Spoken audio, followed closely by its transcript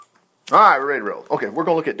All right, we're ready to roll. Okay, we're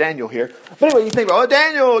going to look at Daniel here. But anyway, you think about,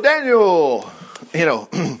 Daniel.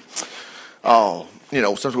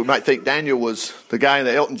 Sometimes we might think Daniel was the guy in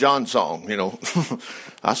the Elton John song,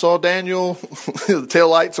 I saw Daniel, the tail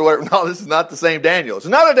lights or whatever. No, this is not the same Daniel. It's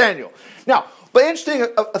another Daniel. Now, but interesting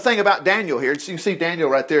a thing about Daniel here. So you can see Daniel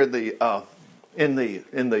right there in the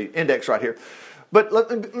index right here. But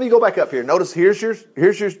let me go back up here. Notice here's your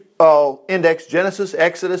index: Genesis,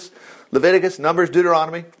 Exodus, Leviticus, Numbers,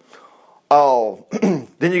 Deuteronomy.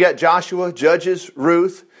 Then you got Joshua, Judges,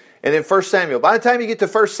 Ruth, and then 1 Samuel. By the time you get to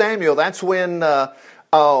 1 Samuel, that's when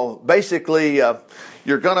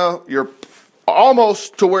you're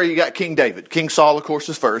almost to where you got King David. King Saul, of course,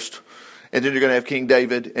 is first. And then you're going to have King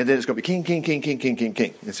David. And then it's going to be king.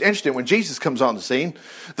 It's interesting. When Jesus comes on the scene,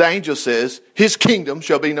 the angel says, his kingdom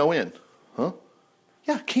shall be no end. Huh?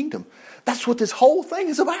 Yeah, kingdom. That's what this whole thing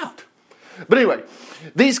is about. But anyway,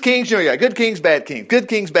 these kings, you got good kings, bad kings, good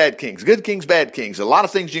kings, bad kings, good kings, bad kings. A lot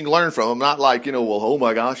of things you can learn from them. Not like, oh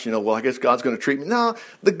my gosh, I guess God's going to treat me. No,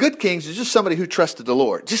 the good kings is just somebody who trusted the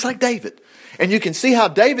Lord. Just like David. And you can see how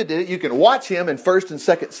David did it. You can watch him in 1 and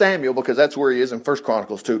 2 Samuel, because that's where he is in 1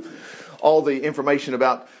 Chronicles too. All the information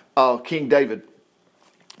about King David.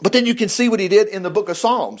 But then you can see what he did in the book of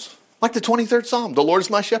Psalms. Like the 23rd Psalm. The Lord is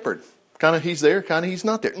my shepherd. Kind of he's there, kind of he's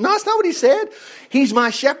not there. No, that's not what he said. He's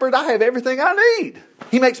my shepherd. I have everything I need.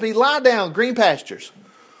 He makes me lie down green pastures.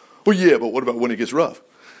 Well, yeah, but what about when it gets rough?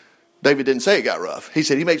 David didn't say it got rough. He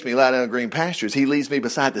said he makes me lie down green pastures. He leads me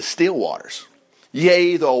beside the still waters.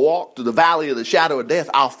 Yea, though I walk through the valley of the shadow of death,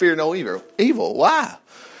 I'll fear no evil. Why?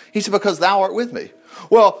 He said, because thou art with me.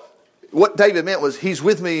 Well, what David meant was he's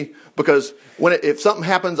with me because if something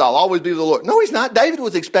happens, I'll always be with the Lord. No, he's not. David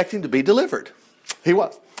was expecting to be delivered. He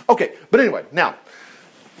was. Okay, but anyway, now,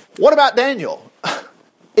 what about Daniel?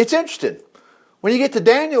 It's interesting. When you get to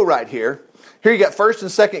Daniel right here you got 1st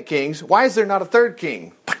and 2nd Kings. Why is there not a 3rd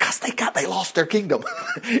king? Because they lost their kingdom.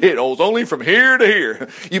 It was only from here to here.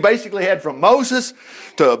 You basically had from Moses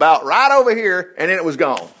to about right over here, and then it was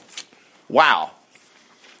gone. Wow.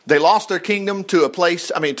 They lost their kingdom to a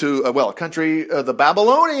country, the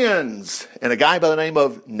Babylonians, and a guy by the name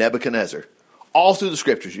of Nebuchadnezzar. All through the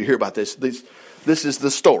scriptures, you hear about this. This is the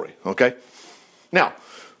story, okay? Now,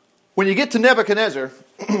 when you get to Nebuchadnezzar,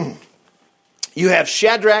 you have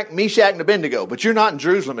Shadrach, Meshach, and Abednego, but you're not in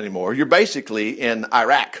Jerusalem anymore. You're basically in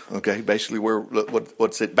Iraq, okay? Basically,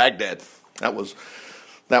 what's it? Baghdad. That was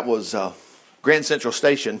Grand Central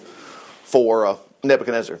Station for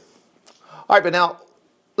Nebuchadnezzar. All right, but now,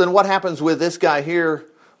 then what happens with this guy here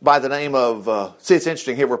by the name of, it's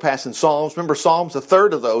interesting here, we're passing Psalms. Remember Psalms, a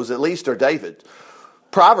third of those at least are David.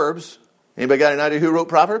 Proverbs, anybody got an idea who wrote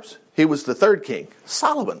Proverbs? He was the 3rd king,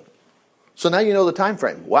 Solomon. So now you know the time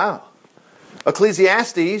frame. Wow.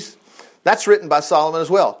 Ecclesiastes, that's written by Solomon as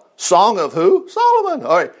well. Song of who? Solomon.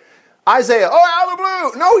 All right. Isaiah, out of the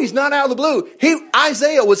blue. No, he's not out of the blue.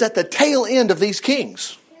 Isaiah was at the tail end of these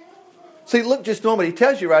kings. See, look just a moment. He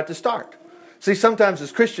tells you right at the start. See, sometimes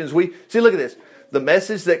as Christians, look at this. The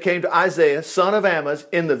message that came to Isaiah, son of Amoz,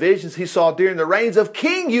 in the visions he saw during the reigns of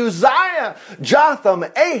King Uzziah, Jotham,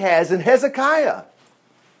 Ahaz, and Hezekiah.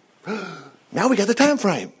 Now we got the time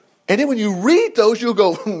frame. And then when you read those, you'll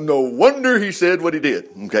go, no wonder he said what he did.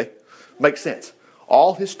 Okay? Makes sense.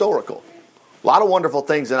 All historical. A lot of wonderful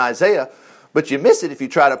things in Isaiah, but you miss it if you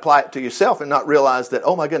try to apply it to yourself and not realize that,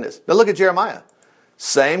 oh my goodness. Now look at Jeremiah.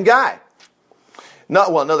 Same guy.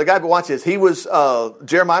 The guy, but watch this.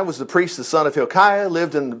 Jeremiah was the priest, the son of Hilkiah,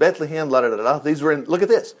 lived in Bethlehem, These were look at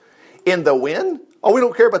this. In the when? Oh, we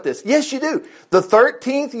don't care about this. Yes, you do. The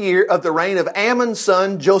 13th year of the reign of Ammon's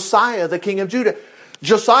son, Josiah, the king of Judah.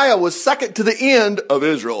 Josiah was second to the end of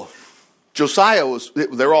Israel.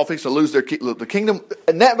 They're all fixing to lose the kingdom.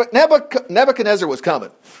 Nebuchadnezzar was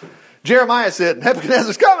coming. Jeremiah said,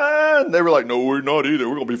 Nebuchadnezzar's coming. They were like, no, we're not either.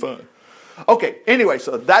 We're going to be fine. Okay, anyway,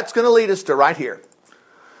 so that's going to lead us to right here.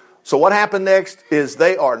 So what happened next is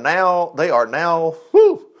they're now in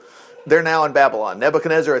Babylon.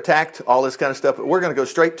 Nebuchadnezzar attacked, all this kind of stuff. But we're going to go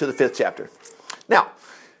straight to the 5th chapter. Now,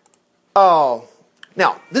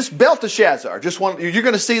 this Belteshazzar, you're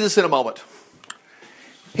going to see this in a moment.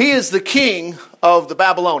 He is the king of the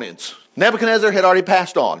Babylonians. Nebuchadnezzar had already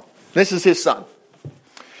passed on. This is his son.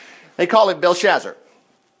 They call him Belshazzar.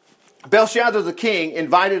 Belshazzar the king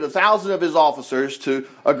invited 1,000 of his officers to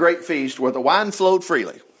a great feast where the wine flowed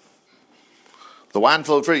freely. The wine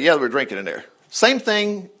flowed freely. Yeah, they were drinking in there. Same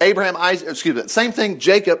thing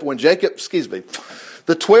Jacob,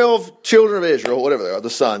 The 12 children of Israel, whatever they are, the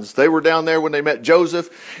sons, they were down there when they met Joseph,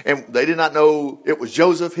 and they did not know it was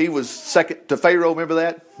Joseph. He was second to Pharaoh, remember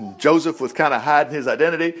that? Joseph was kind of hiding his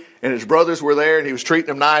identity, and his brothers were there, and he was treating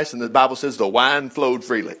them nice, and the Bible says the wine flowed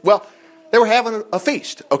freely. Well, they were having a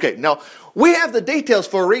feast. Okay, now, we have the details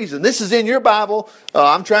for a reason. This is in your Bible.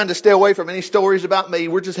 I'm trying to stay away from any stories about me.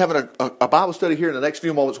 We're just having a Bible study here in the next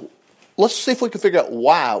few moments. Let's see if we can figure out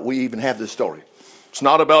why we even have this story. It's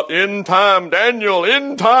not about end time, Daniel,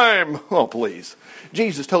 end time. Oh, please.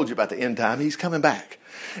 Jesus told you about the end time. He's coming back.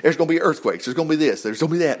 There's going to be earthquakes. There's going to be this. There's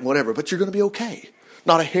going to be that and whatever. But you're going to be okay.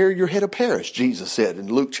 Not a hair of your head will perish, Jesus said in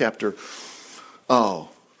Luke chapter, let's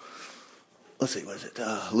see, what is it?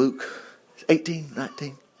 Luke 18,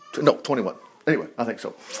 19? No, 21. Anyway, I think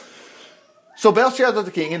so. So Belshazzar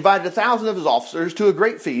the king invited 1,000 of his officers to a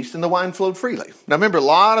great feast, and the wine flowed freely. Now remember, a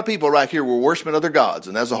lot of people right here were worshiping other gods,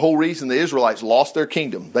 and that's the whole reason the Israelites lost their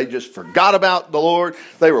kingdom. They just forgot about the Lord.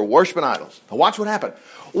 They were worshiping idols. Now watch what happened.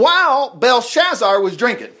 While Belshazzar was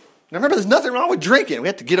drinking. Now remember, there's nothing wrong with drinking. We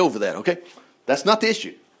have to get over that, okay? That's not the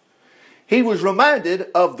issue. He was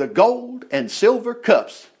reminded of the gold and silver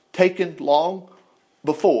cups taken long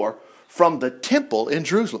before from the temple in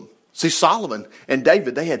Jerusalem. See, Solomon and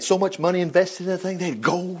David, they had so much money invested in that thing. They had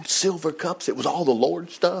gold, silver cups. It was all the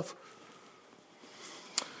Lord's stuff.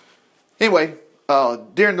 Anyway,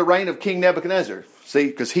 during the reign of King Nebuchadnezzar, see,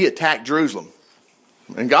 because he attacked Jerusalem.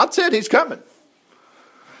 And God said he's coming.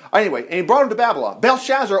 Anyway, and he brought him to Babylon.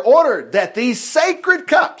 Belshazzar ordered that these sacred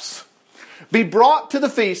cups be brought to the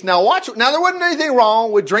feast. Now watch. Now there wasn't anything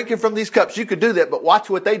wrong with drinking from these cups. You could do that, but watch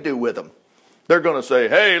what they do with them. They're going to say,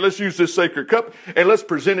 hey, let's use this sacred cup and let's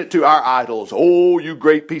present it to our idols. Oh, you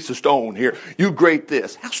great piece of stone here. You great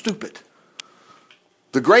this. How stupid.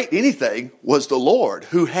 The great anything was the Lord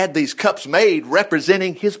who had these cups made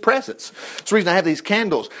representing his presence. That's the reason I have these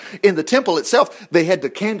candles. In the temple itself, they had the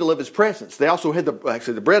candle of his presence. They also had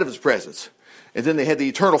the bread of his presence. And then they had the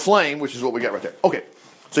eternal flame, which is what we got right there. Okay.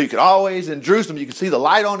 So you could always, in Jerusalem, you could see the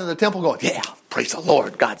light on in the temple going, yeah, praise the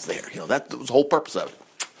Lord, God's there. You know, that was the whole purpose of it.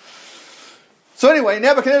 So anyway,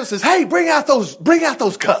 Nebuchadnezzar says, hey, bring out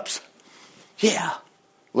those cups. Yeah.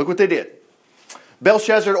 Look what they did.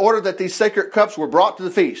 Belshazzar ordered that these sacred cups were brought to the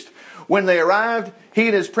feast. When they arrived, he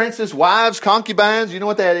and his princes, wives, concubines, you know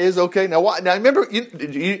what that is, okay? Now remember,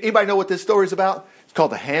 anybody know what this story is about? It's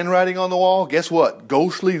called the handwriting on the wall. Guess what?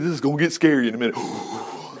 Ghostly, this is going to get scary in a minute.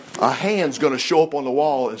 A hand's going to show up on the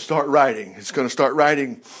wall and start writing. It's going to start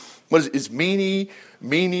writing, what is it? It's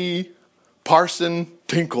meanie, parson,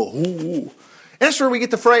 tinkle. Ooh. And that's where we get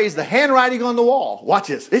the phrase, the handwriting on the wall. Watch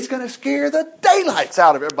this. It's going to scare the daylights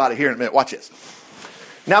out of everybody here in a minute. Watch this.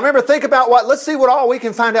 Now remember, think about let's see what all we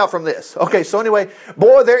can find out from this. Okay, so anyway,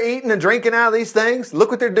 boy, they're eating and drinking out of these things. Look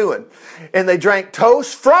what they're doing. And they drank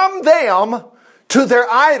toast from them to their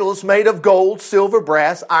idols made of gold, silver,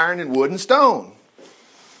 brass, iron, and wood and stone.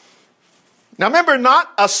 Now remember,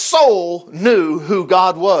 not a soul knew who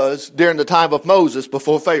God was during the time of Moses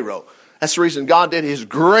before Pharaoh. That's the reason God did his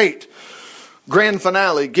great grand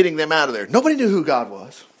finale, getting them out of there. Nobody knew who God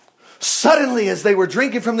was. Suddenly, as they were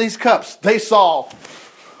drinking from these cups, they saw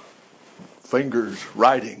fingers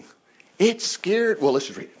writing. It scared, let's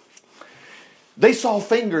just read it. They saw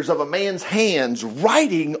fingers of a man's hands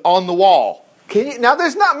writing on the wall. Now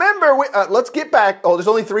there's not, remember, let's get back. Oh, there's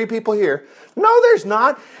only 3 people here. No, there's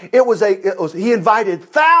not. He invited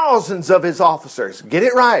thousands of his officers. Get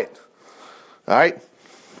it right. All right.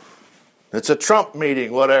 It's a Trump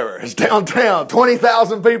meeting, whatever. It's downtown,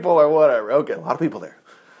 20,000 people or whatever. Okay, a lot of people there.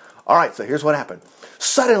 All right, so here's what happened.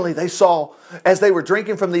 Suddenly they saw, as they were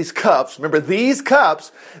drinking from these cups, remember these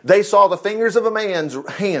cups, they saw the fingers of a man's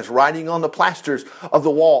hands writing on the plasters of the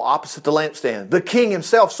wall opposite the lampstand. The king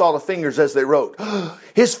himself saw the fingers as they wrote.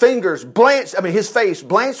 His face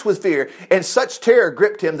blanched with fear, and such terror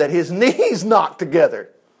gripped him that his knees knocked together.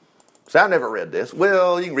 So I've never read this.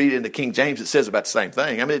 Well, you can read it in the King James. It says about the same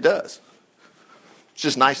thing. I mean, it does. It's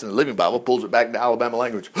just nice in the Living Bible. Pulls it back into Alabama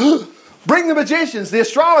language. Bring the magicians, the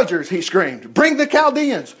astrologers, he screamed. Bring the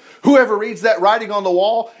Chaldeans. Whoever reads that writing on the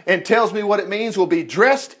wall and tells me what it means will be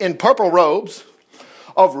dressed in purple robes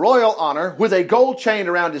of royal honor with a gold chain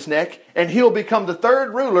around his neck, and he'll become the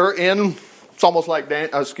 3rd ruler in, it's almost like,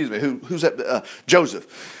 who's that?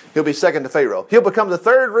 Joseph. He'll be second to Pharaoh. He'll become the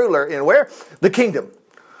 3rd ruler in where? The kingdom.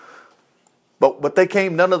 But they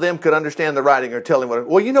came, none of them could understand the writing or tell him what.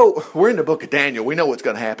 Well, you know, we're in the book of Daniel. We know what's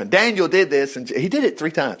going to happen. Daniel did this, and he did it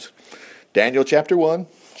 3 times. Daniel chapter 1,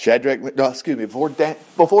 before Shadrach,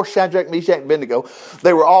 Meshach, and Abednego,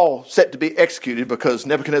 they were all set to be executed because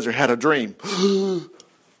Nebuchadnezzar had a dream.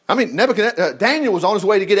 I mean, Daniel was on his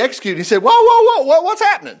way to get executed. He said, whoa, what's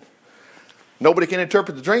happening? Nobody can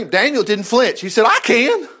interpret the dream. Daniel didn't flinch. He said, I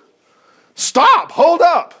can. Stop. Hold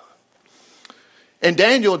up. And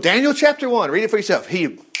Daniel chapter 1, read it for yourself.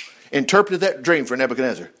 He interpreted that dream for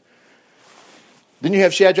Nebuchadnezzar. Then you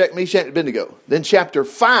have Shadrach, Meshach, and Abednego. Then chapter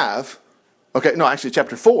 5,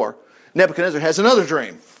 chapter 4, Nebuchadnezzar has another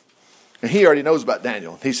dream. And he already knows about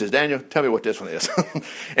Daniel. He says, Daniel, tell me what this one is.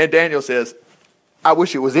 And Daniel says, I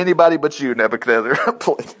wish it was anybody but you, Nebuchadnezzar.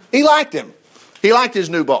 He liked him. He liked his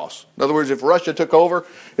new boss. In other words, if Russia took over,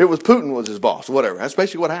 it was Putin was his boss, whatever. That's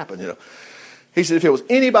basically what happened, He said, if it was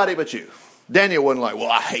anybody but you. Daniel wasn't like,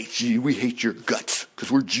 well, I hate you. We hate your guts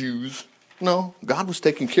because we're Jews. No, God was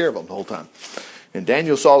taking care of them the whole time. And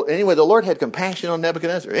Daniel saw, anyway, the Lord had compassion on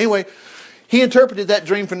Nebuchadnezzar. Anyway, he interpreted that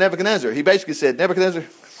dream for Nebuchadnezzar. He basically said, Nebuchadnezzar,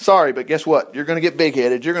 sorry, but guess what? You're going to get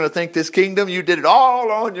big-headed. You're going to think this kingdom, you did it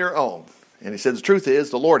all on your own. And he said, the truth is,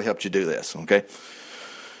 the Lord helped you do this, okay?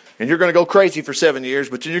 And you're going to go crazy for 7 years,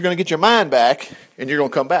 but then you're going to get your mind back, and you're going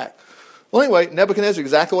to come back. Well, anyway, Nebuchadnezzar,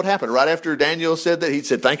 exactly what happened. Right after Daniel said that, he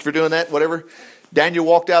said, thank you for doing that, whatever. Daniel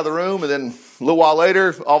walked out of the room, and then a little while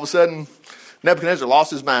later, all of a sudden, Nebuchadnezzar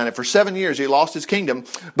lost his mind. And for 7 years, he lost his kingdom,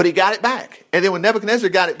 but he got it back. And then when Nebuchadnezzar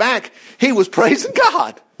got it back, he was praising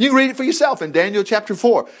God. You can read it for yourself in Daniel chapter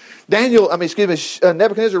 4.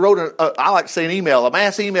 Nebuchadnezzar wrote, I like to say an email, a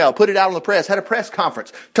mass email, put it out on the press, had a press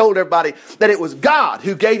conference, told everybody that it was God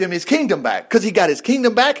who gave him his kingdom back. Because he got his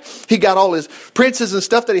kingdom back. He got all his princes and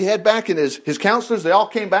stuff that he had back, and his counselors, they all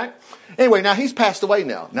came back. Anyway, now he's passed away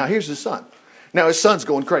now. Now here's his son. Now his son's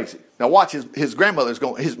going crazy. Now watch, his mother's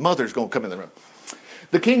going to come in the room.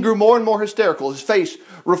 The king grew more and more hysterical. His face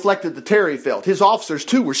reflected the terror he felt. His officers,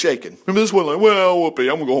 too, were shaken. Remember this one, like, well, whoopee,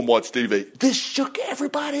 I'm going to go home and watch TV. This shook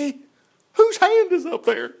everybody. Whose hand is up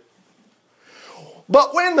there?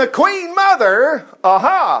 But when the queen mother,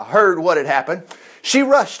 heard what had happened, she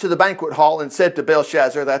rushed to the banquet hall and said to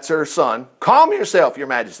Belshazzar, that's her son, calm yourself, your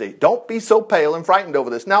majesty. Don't be so pale and frightened over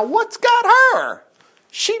this. Now, what's got her?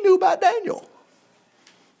 She knew about Daniel.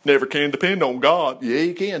 Never can depend on God. Yeah,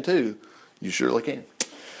 you can, too. You surely can.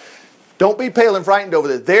 Don't be pale and frightened over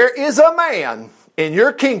this. There is a man in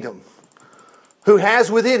your kingdom who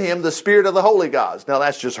has within him the spirit of the holy gods. Now,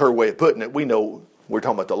 that's just her way of putting it. We know we're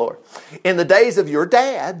talking about the Lord. In the days of your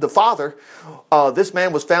dad, the father, this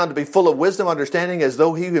man was found to be full of wisdom, understanding, as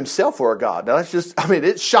though he himself were a god. Now, that's just,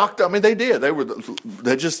 it shocked. They did.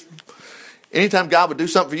 They just, anytime God would do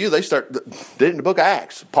something for you, they did it in the book of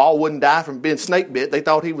Acts. Paul wouldn't die from being snake bit. They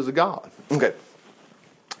thought he was a god. Okay.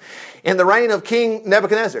 In the reign of King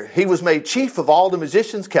Nebuchadnezzar, he was made chief of all the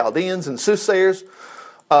magicians, Chaldeans, and soothsayers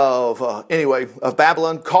of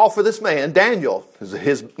Babylon. Call for this man, Daniel.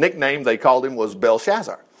 His nickname, they called him, was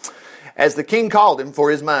Belshazzar. As the king called him, for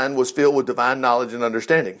his mind was filled with divine knowledge and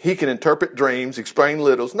understanding. He can interpret dreams, explain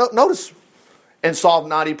riddles. Notice, and solve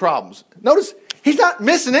knotty problems. Notice, he's not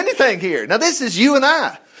missing anything here. Now, this is you and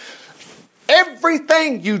I.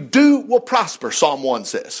 Everything you do will prosper, Psalm 1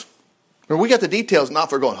 says. We got the details not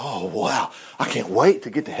for going, oh, wow, I can't wait to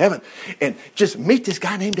get to heaven and just meet this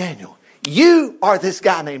guy named Daniel. You are this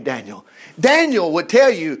guy named Daniel. Daniel would tell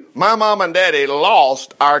you, my mom and daddy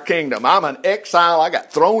lost our kingdom. I'm an exile. I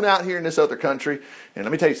got thrown out here in this other country. And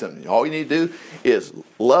let me tell you something. All you need to do is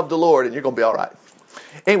love the Lord and you're going to be all right.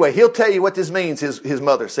 Anyway, he'll tell you what this means, his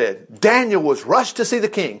mother said. Daniel was rushed to see the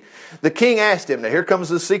king. The king asked him, now here comes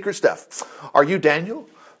the secret stuff. Are you Daniel?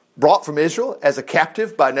 Brought from Israel as a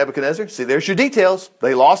captive by Nebuchadnezzar. See, there's your details.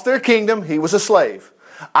 They lost their kingdom. He was a slave.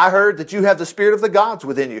 I heard that you have the spirit of the gods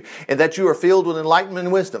within you and that you are filled with enlightenment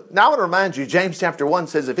and wisdom. Now I want to remind you, James chapter 1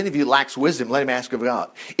 says, if any of you lacks wisdom, let him ask of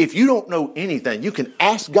God. If you don't know anything, you can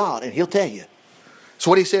ask God and he'll tell you. That's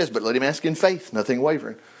what he says, but let him ask in faith, nothing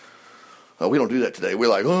wavering. We don't do that today. We're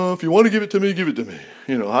like, oh, if you want to give it to me, give it to me.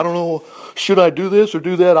 I don't know, should I do this or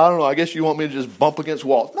do that? I don't know. I guess you want me to just bump against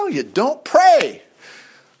walls. No, you don't. Pray.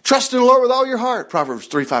 Trust in the Lord with all your heart. Proverbs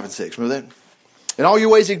 3, 5, and 6. Remember that? In all your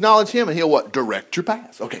ways acknowledge him and he'll what? Direct your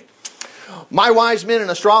paths. Okay. My wise men and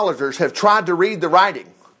astrologers have tried to read the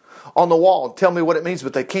writing on the wall and tell me what it means,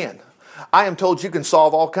 but they can't. I am told you can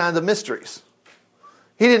solve all kinds of mysteries.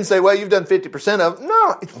 He didn't say, well, you've done 50% of it.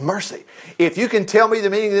 No, it's mercy. If you can tell me the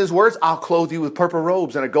meaning of his words, I'll clothe you with purple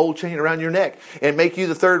robes and a gold chain around your neck and make you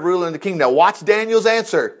the third ruler in the kingdom. Now watch Daniel's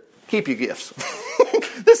answer. Keep your gifts.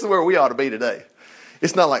 This is where we ought to be today.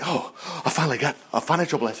 It's not like, oh, I finally got a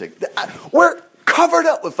financial blessing. We're covered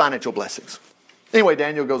up with financial blessings. Anyway,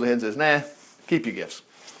 Daniel goes ahead and says, nah, keep your gifts.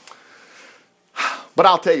 But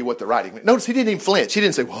I'll tell you what the writing meant. Notice he didn't even flinch. He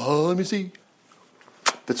didn't say, well, let me see.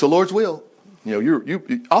 If it's the Lord's will,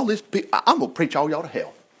 all this, I'm going to preach all y'all to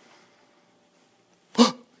hell.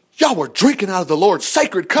 Y'all were drinking out of the Lord's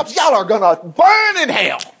sacred cups. Y'all are going to burn in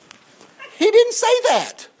hell. He didn't say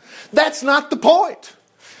that. That's not the point.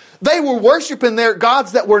 They were worshiping their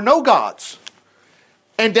gods that were no gods.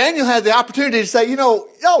 And Daniel had the opportunity to say, y'all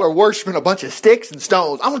are worshiping a bunch of sticks and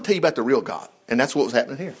stones. I'm going to tell you about the real God. And that's what was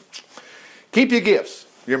happening here. Keep your gifts,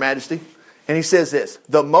 your majesty. And he says this,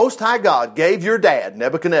 the Most High God gave your dad,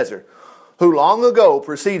 Nebuchadnezzar, who long ago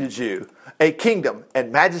preceded you, a kingdom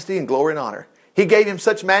and majesty and glory and honor. He gave him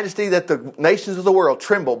such majesty that the nations of the world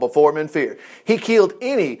tremble before him in fear. He killed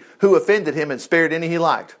any who offended him and spared any he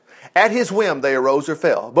liked. At his whim they arose or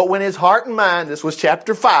fell. But when his heart and mind, this was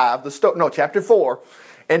chapter 4,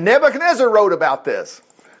 and Nebuchadnezzar wrote about this.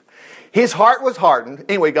 His heart was hardened.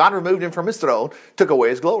 Anyway, God removed him from his throne, took away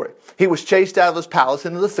his glory. He was chased out of his palace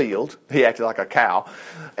into the field. He acted like a cow.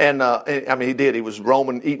 He did. He was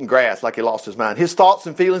roaming, eating grass like he lost his mind. His thoughts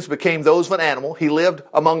and feelings became those of an animal. He lived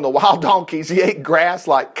among the wild donkeys. He ate grass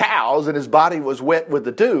like cows, and his body was wet with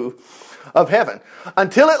the dew of heaven.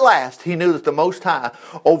 Until at last he knew that the Most High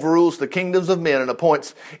overrules the kingdoms of men and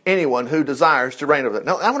appoints anyone who desires to reign over them.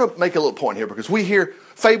 Now, I want to make a little point here because we hear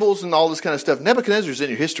fables and all this kind of stuff. Nebuchadnezzar is in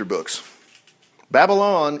your history books.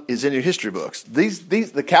 Babylon is in your history books.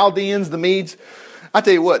 The Chaldeans, the Medes, I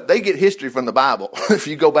tell you what, they get history from the Bible. If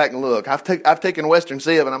you go back and look, I've taken Western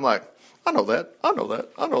Civ and I'm like, I know that.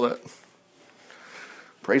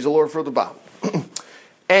 Praise the Lord for the Bible.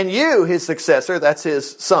 And you, his successor, that's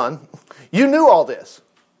his son, you knew all this,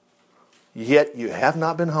 yet you have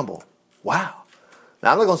not been humble. Wow.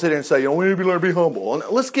 Now, I'm not going to sit here and say, we need to learn to be humble.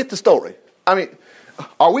 Let's get the story.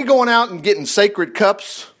 Are we going out and getting sacred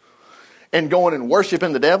cups and going and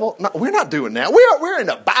worshiping the devil? No, we're not doing that. We're in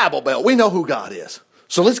the Bible Belt. We know who God is.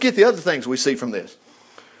 So let's get the other things we see from this.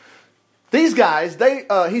 These guys,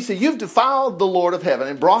 he said, you've defiled the Lord of heaven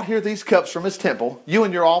and brought here these cups from his temple. You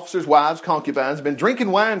and your officers, wives, concubines, been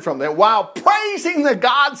drinking wine from them while praising the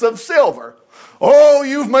gods of silver. Oh,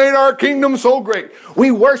 you've made our kingdom so great.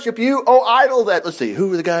 We worship you, oh idol that. Let's see,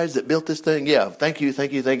 who were the guys that built this thing? Yeah, thank you.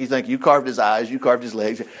 You carved his eyes, you carved his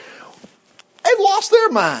legs. They've lost their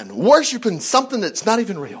mind, worshiping something that's not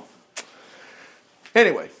even real.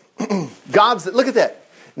 Anyway, gods that, look at that,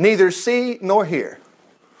 neither see nor hear,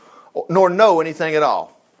 nor know anything at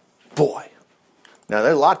all. Boy. Now,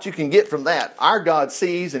 there's a lot you can get from that. Our God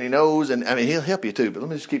sees and he knows, and he'll help you too, but let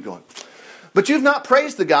me just keep going. But you've not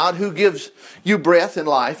praised the God who gives you breath and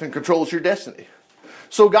life and controls your destiny.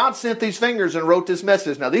 So God sent these fingers and wrote this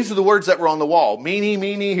message. Now, these are the words that were on the wall. Meanie,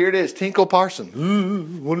 meanie, here it is. Tinkle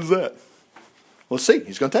parson. What is that? Well, see,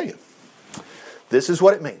 he's going to tell you. This is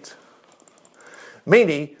what it means.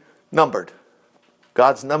 Meanie, numbered.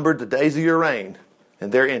 God's numbered the days of your reign,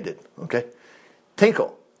 and they're ended. Okay?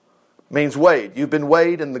 Tinkle means weighed. You've been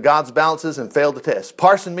weighed in the God's balances and failed the test.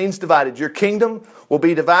 Parson means divided. Your kingdom will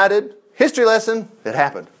be divided. History lesson, it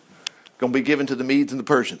happened. Going to be given to the Medes and the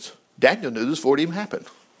Persians. Daniel knew this before it even happened.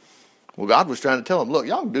 Well, God was trying to tell him, look,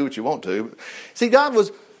 y'all can do what you want to. See, God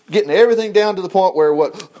was getting everything down to the point where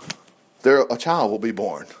a child will be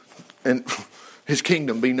born. And his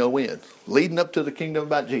kingdom be no end. Leading up to the kingdom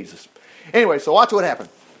about Jesus. Anyway, so watch what happened.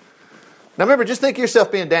 Now remember, just think of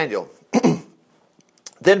yourself being Daniel.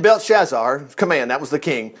 Then Belshazzar, command, that was the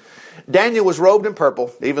king. Daniel was robed in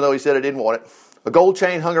purple, even though he said he didn't want it. A gold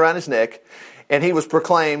chain hung around his neck. And he was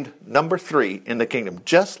proclaimed number 3 in the kingdom.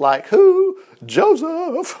 Just like who?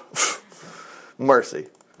 Joseph. Mercy.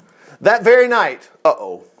 That very night,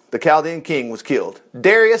 the Chaldean king was killed.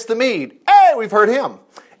 Darius the Mede, we've heard him,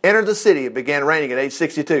 entered the city and began reigning at age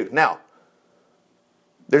 62. Now,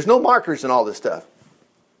 there's no markers in all this stuff.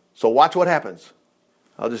 So watch what happens.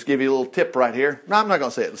 I'll just give you a little tip right here. No, I'm not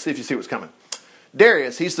going to say it. Let's see if you see what's coming.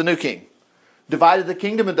 Darius, he's the new king. Divided the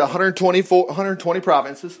kingdom into 120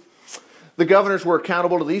 provinces. The governors were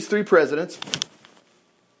accountable to these 3 presidents.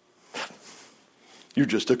 You're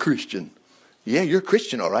just a Christian. Yeah, you're a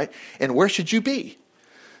Christian, all right. And where should you be?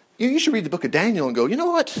 You should read the book of Daniel and go, you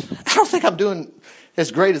know what? I don't think I'm doing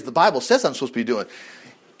as great as the Bible says I'm supposed to be doing.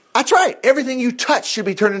 That's right. Everything you touch should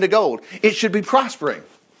be turned into gold. It should be prospering.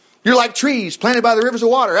 You're like trees planted by the rivers of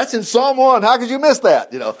water. That's in Psalm 1. How could you miss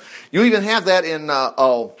that? You even have that in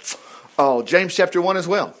James chapter 1 as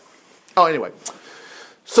well.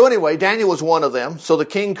 Anyway, Daniel was one of them, so the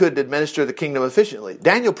king could administer the kingdom efficiently.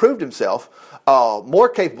 Daniel proved himself more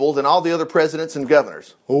capable than all the other presidents and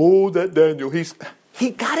governors. Oh, that Daniel,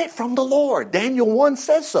 he got it from the Lord. Daniel 1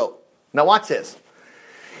 says so. Now watch this.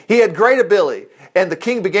 He had great ability, and the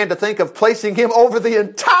king began to think of placing him over the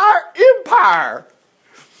entire empire.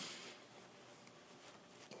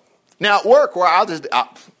 Now at work, where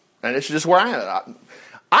and this is just where I am.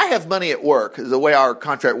 I have money at work, the way our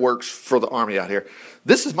contract works for the Army out here.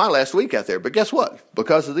 This is my last week out there. But guess what?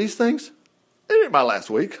 Because of these things, it ain't my last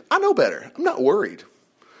week. I know better. I'm not worried.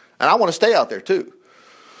 And I want to stay out there too.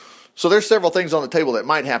 So there's several things on the table that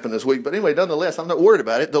might happen this week. But anyway, nonetheless, I'm not worried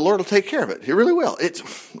about it. The Lord will take care of it. He really will.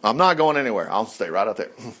 I'm not going anywhere. I'll stay right out there.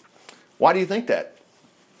 Why do you think that?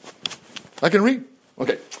 I can read.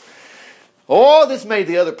 Okay. Oh, this made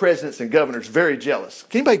the other presidents and governors very jealous.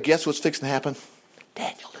 Can anybody guess what's fixing to happen?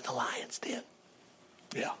 Daniel in the lion's den.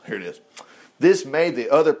 Yeah, here it is. This made the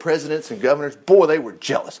other presidents and governors, boy, they were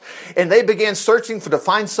jealous. And they began searching to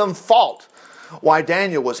find some fault why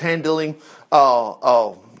Daniel was handling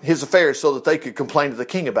his affairs so that they could complain to the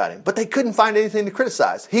king about him. But they couldn't find anything to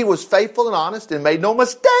criticize. He was faithful and honest and made no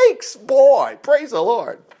mistakes. Boy, praise the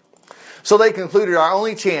Lord. So they concluded our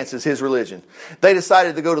only chance is his religion. They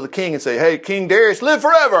decided to go to the king and say, hey, King Darius, live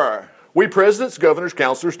forever. We presidents, governors,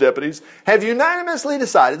 counselors, deputies have unanimously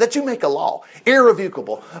decided that you make a law,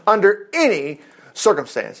 irrevocable, under any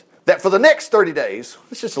circumstance, that for the next 30 days,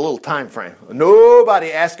 it's just a little time frame,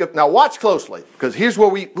 nobody asks up. Now watch closely, because here's where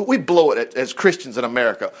we blow it as Christians in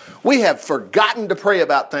America. We have forgotten to pray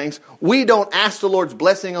about things. We don't ask the Lord's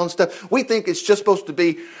blessing on stuff. We think it's just supposed to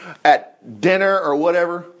be at dinner or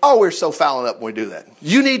whatever. Oh, we're so fouling up when we do that.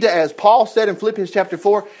 You need to, as Paul said in Philippians chapter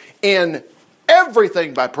 4, in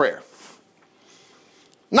everything by prayer.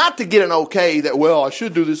 Not to get an okay that, well, I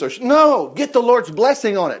should do this. No, get the Lord's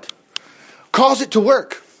blessing on it. Cause it to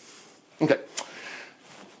work. Okay.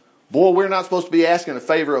 Boy, we're not supposed to be asking a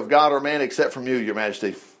favor of God or man except from you, Your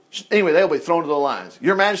Majesty. Anyway, they'll be thrown to the lions.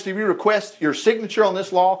 Your Majesty, we request your signature on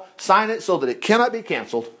this law. Sign it so that it cannot be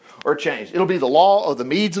canceled or changed. It'll be the law of the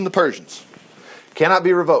Medes and the Persians. Cannot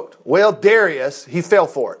be revoked. Well, Darius, he fell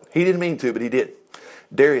for it. He didn't mean to, but he did.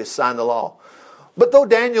 Darius signed the law. But though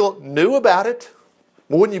Daniel knew about it,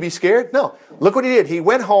 wouldn't you be scared? No. Look what he did. He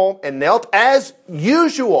went home and knelt as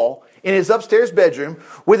usual in his upstairs bedroom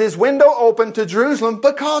with his window open to Jerusalem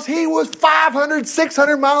because he was 500,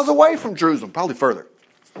 600 miles away from Jerusalem, probably further.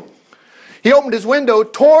 He opened his window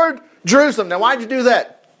toward Jerusalem. Now, why'd you do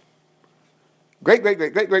that? Great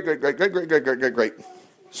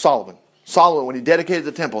Solomon. Solomon, when he dedicated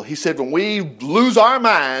the temple, he said, when we lose our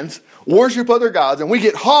minds, worship other gods, and we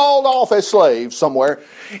get hauled off as slaves somewhere,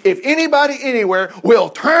 if anybody anywhere will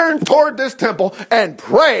turn toward this temple and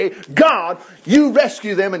pray, God, you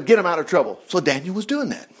rescue them and get them out of trouble. So Daniel was doing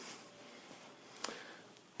that.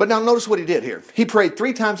 But now notice what he did here. He prayed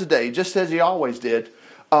 3 times a day, just as he always did,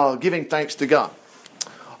 giving thanks to God.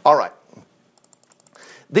 All right.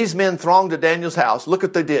 These men thronged to Daniel's house. Look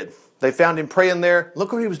what they did. They found him praying there.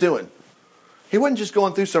 Look what he was doing. He wasn't just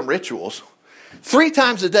going through some rituals. 3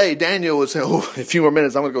 times a day, Daniel was saying, oh, in a few more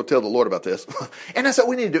minutes, I'm going to go tell the Lord about this. And that's what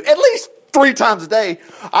we need to do. At least 3 times a day.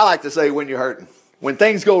 I like to say when you're hurting. When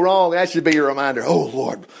things go wrong, that should be your reminder. Oh,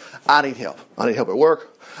 Lord, I need help. I need help at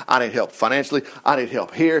work. I need help financially. I need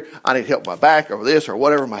help here. I need help my back or this or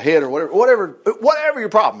whatever, my head or whatever your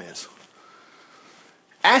problem is.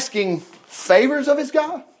 Asking favors of his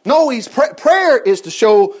God? No, prayer is to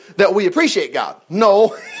show that we appreciate God.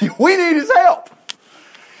 No, we need his help.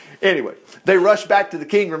 Anyway, they rushed back to the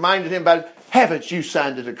king, reminded him about it. Haven't you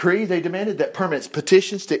signed a decree, they demanded, that permits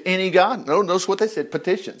petitions to any god? No, notice what they said,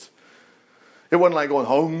 petitions. It wasn't like going,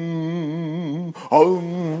 home.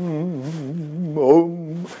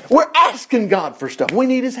 We're asking God for stuff. We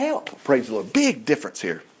need his help. Praise the Lord. Big difference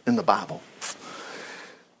here in the Bible.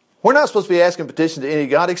 We're not supposed to be asking petitions to any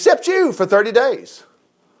god except you for 30 days.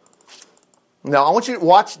 Now, I want you to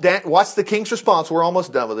watch the king's response. We're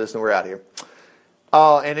almost done with this and we're out here.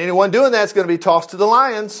 And anyone doing that is going to be tossed to the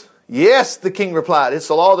lions. Yes, the king replied, it's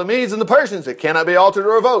the law of the Medes and the Persians. It cannot be altered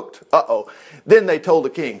or revoked. Then they told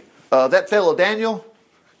the king, that fellow Daniel,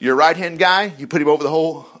 your right-hand guy, you put him over the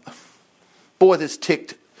whole... Boy, this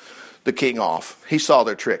ticked the king off. He saw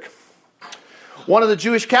their trick. One of the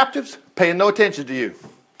Jewish captives, paying no attention to you.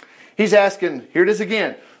 He's asking, here it is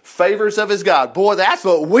again, favors of his God. Boy, that's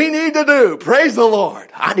what we need to do. Praise the Lord.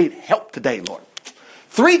 I need help today, Lord.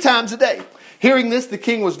 3 times a day. Hearing this, the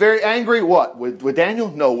king was very angry. What? With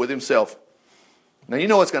Daniel? No, with himself. Now, you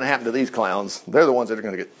know what's going to happen to these clowns. They're the ones that are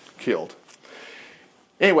going to get killed.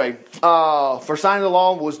 Anyway, for signing the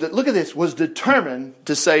law look at this, was determined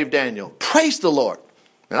to save Daniel. Praise the Lord.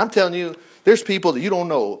 And I'm telling you, there's people that you don't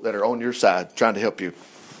know that are on your side trying to help you.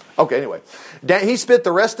 Okay, anyway. He spent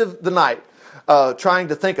the rest of the night trying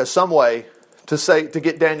to think of some way to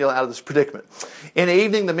get Daniel out of this predicament. In the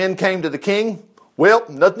evening, the men came to the king. Well,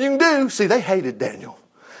 nothing you can do. See, they hated Daniel.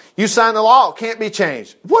 You signed the law, it can't be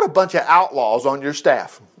changed. What a bunch of outlaws on your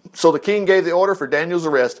staff. So the king gave the order for Daniel's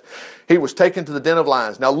arrest. He was taken to the den of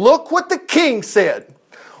lions. Now look what the king said.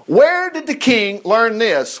 Where did the king learn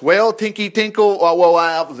this? Well, Tinky Tinkle, that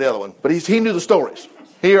was the other one. But he knew the stories.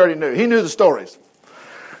 He already knew. He knew the stories.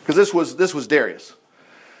 Because this was Darius.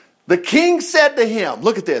 The king said to him,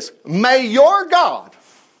 look at this, may your God,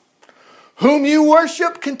 whom you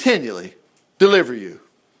worship continually, deliver you.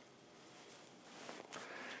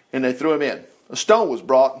 And they threw him in. A stone was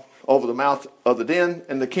brought over the mouth of the den,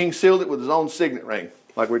 and the king sealed it with his own signet ring,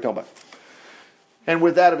 like we were talking about, and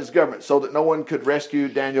with that of his government, so that no one could rescue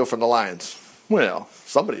Daniel from the lions. Well,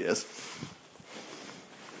 somebody is.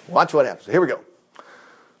 Watch what happens. Here we go.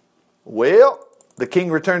 Well, the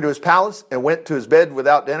king returned to his palace and went to his bed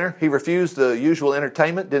without dinner. He refused the usual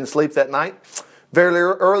entertainment, didn't sleep that night. Very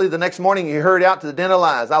early the next morning, he hurried out to the den of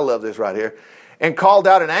lions. I love this right here. And called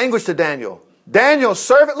out in anguish to Daniel. Daniel,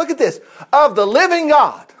 servant, look at this, of the living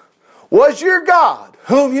God, was your God,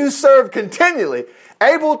 whom you serve continually,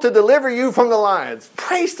 able to deliver you from the lions?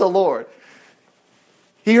 Praise the Lord.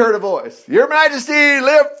 He heard a voice. Your Majesty,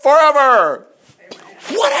 live forever. Amen.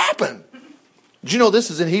 What happened? Did you know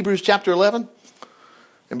this is in Hebrews chapter 11?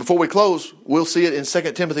 And before we close, we'll see it in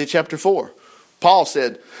 2 Timothy chapter 4. Paul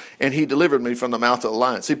said, and he delivered me from the mouth of the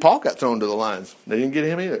lions. See, Paul got thrown to the lions. They didn't get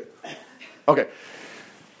him either. Okay.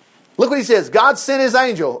 Look what he says. God sent his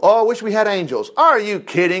angel. Oh, I wish we had angels. Are you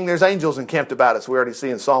kidding? There's angels encamped about us. We already see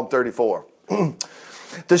in Psalm 34.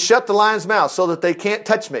 To shut the lion's mouth so that they can't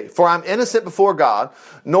touch me. For I'm innocent before God,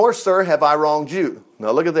 nor, sir, have I wronged you.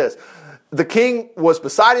 Now look at this. The king was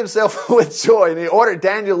beside himself with joy, and he ordered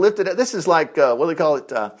Daniel lifted up. This is like, what do they call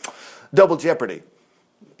it? Double jeopardy.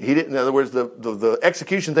 He didn't. In other words, the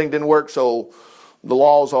execution thing didn't work, so the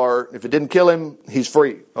laws are, if it didn't kill him, he's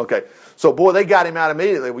free. Okay. So, boy, they got him out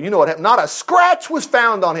immediately. Well, you know what happened. Not a scratch was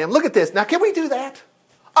found on him. Look at this. Now, can we do that?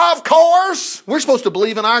 Of course. We're supposed to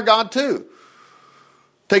believe in our God, too.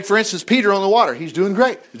 Take, for instance, Peter on the water. He's doing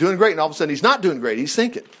great. He's doing great, and all of a sudden he's not doing great. He's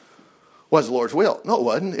sinking. Was the Lord's will? No, it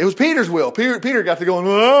wasn't. It was Peter's will. Peter got to going,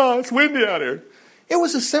 it's windy out here. It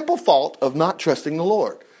was a simple fault of not trusting the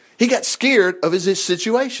Lord. He got scared of his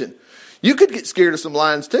situation. You could get scared of some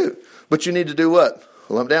lions too, but you need to do what?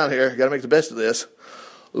 Well, I'm down here. Got to make the best of this.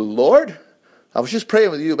 Lord, I was just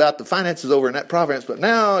praying with you about the finances over in that province, but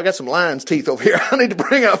now I got some lion's teeth over here I need to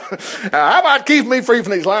bring up. How about keeping me free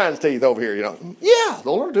from these lion's teeth over here? Yeah,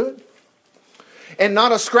 the Lord do it. And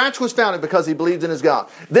not a scratch was found because he believed in his God.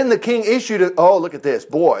 Then the king issued look at this,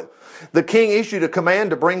 boy. The king issued a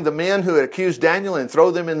command to bring the men who had accused Daniel and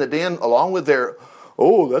throw them in the den along with their,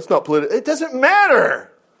 that's not political. It doesn't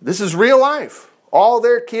matter. This is real life. All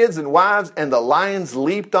their kids and wives, and the lions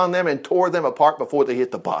leaped on them and tore them apart before they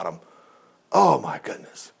hit the bottom. Oh my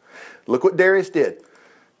goodness. Look what Darius did.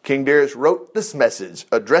 King Darius wrote this message,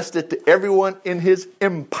 addressed it to everyone in his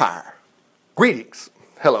empire. Greetings.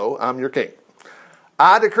 Hello, I'm your king.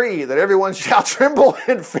 I decree that everyone shall tremble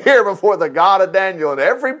in fear before the God of Daniel in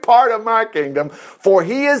every part of my kingdom, for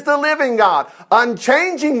he is the living God,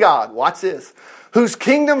 unchanging God. Watch this. Whose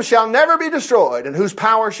kingdom shall never be destroyed and whose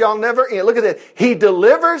power shall never end. Look at this. He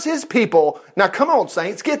delivers his people. Now come on,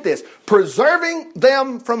 saints, get this. Preserving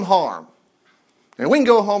them from harm. And we can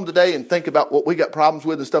go home today and think about what we got problems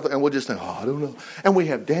with and stuff, and we'll just think, I don't know. And we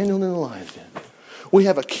have Daniel in the lion's den. We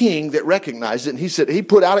have a king that recognized it, and he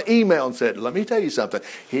put out an email and said, let me tell you something.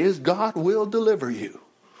 His God will deliver you.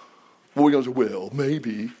 Well, we go, well,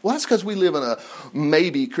 maybe. Well, that's because we live in a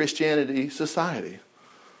maybe Christianity society.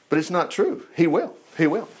 But it's not true. He will. He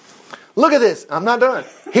will. Look at this. I'm not done.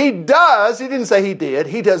 He does. He didn't say he did.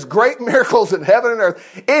 He does great miracles in heaven and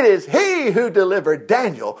earth. It is he who delivered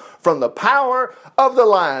Daniel from the power of the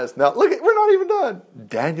lions. Now, look, we're not even done.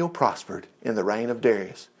 Daniel prospered in the reign of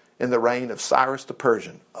Darius, in the reign of Cyrus the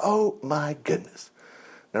Persian. Oh, my goodness.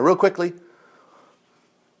 Now, real quickly,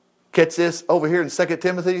 catch this over here in 2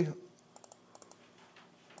 Timothy.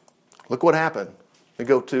 Look what happened. We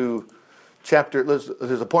go to chapter,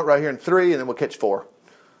 there's a point right here in 3, and then we'll catch 4.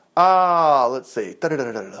 Let's see.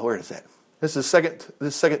 Where is that? This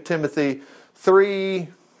is 2 Timothy 3.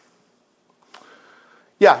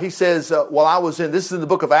 Yeah, he says, while I was this is in the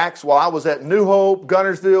book of Acts, while I was at New Hope,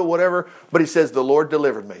 Gunnersville, whatever, but he says, the Lord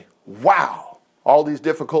delivered me. Wow. All these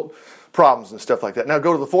difficult problems and stuff like that. Now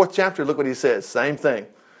go to the 4th chapter, look what he says. Same thing.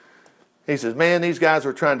 He says, man, these guys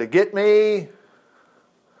were trying to get me.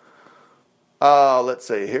 Let's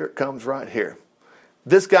see, here it comes right here.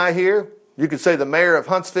 This guy here, you could say the mayor of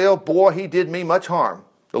Huntsville, boy, he did me much harm.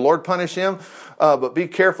 The Lord punished him, but be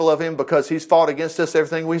careful of him because he's fought against us,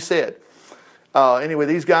 everything we said. Anyway,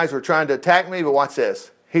 these guys were trying to attack me, but watch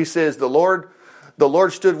this. He says, the Lord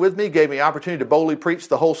stood with me, gave me opportunity to boldly preach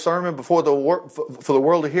the whole sermon before for the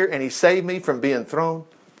world to hear, and he saved me from being thrown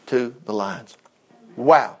to the lions.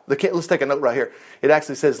 Wow. Let's take a note right here. It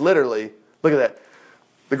actually says literally, look at that.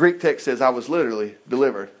 The Greek text says, I was literally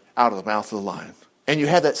delivered out of the mouth of the lion. And you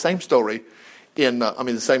have that same story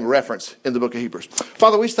the same reference in the book of Hebrews.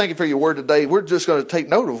 Father, we just thank you for your word today. We're just going to take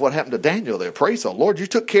note of what happened to Daniel there. Praise the Lord. You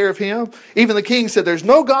took care of him. Even the king said, there's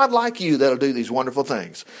no God like you that'll do these wonderful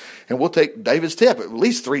things. And we'll take David's tip at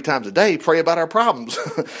least 3 times a day, pray about our problems.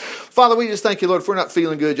 Father, we just thank you, Lord, if we're not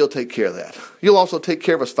feeling good, you'll take care of that. You'll also take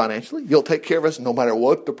care of us financially. You'll take care of us no matter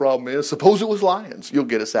what the problem is. Suppose it was lions. You'll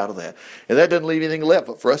get us out of that. And that doesn't leave anything left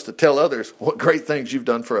but for us to tell others what great things you've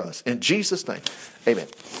done for us. In Jesus' name, amen.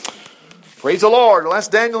 Praise the Lord. That's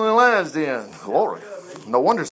Daniel in the lion's den. Glory. No wonder.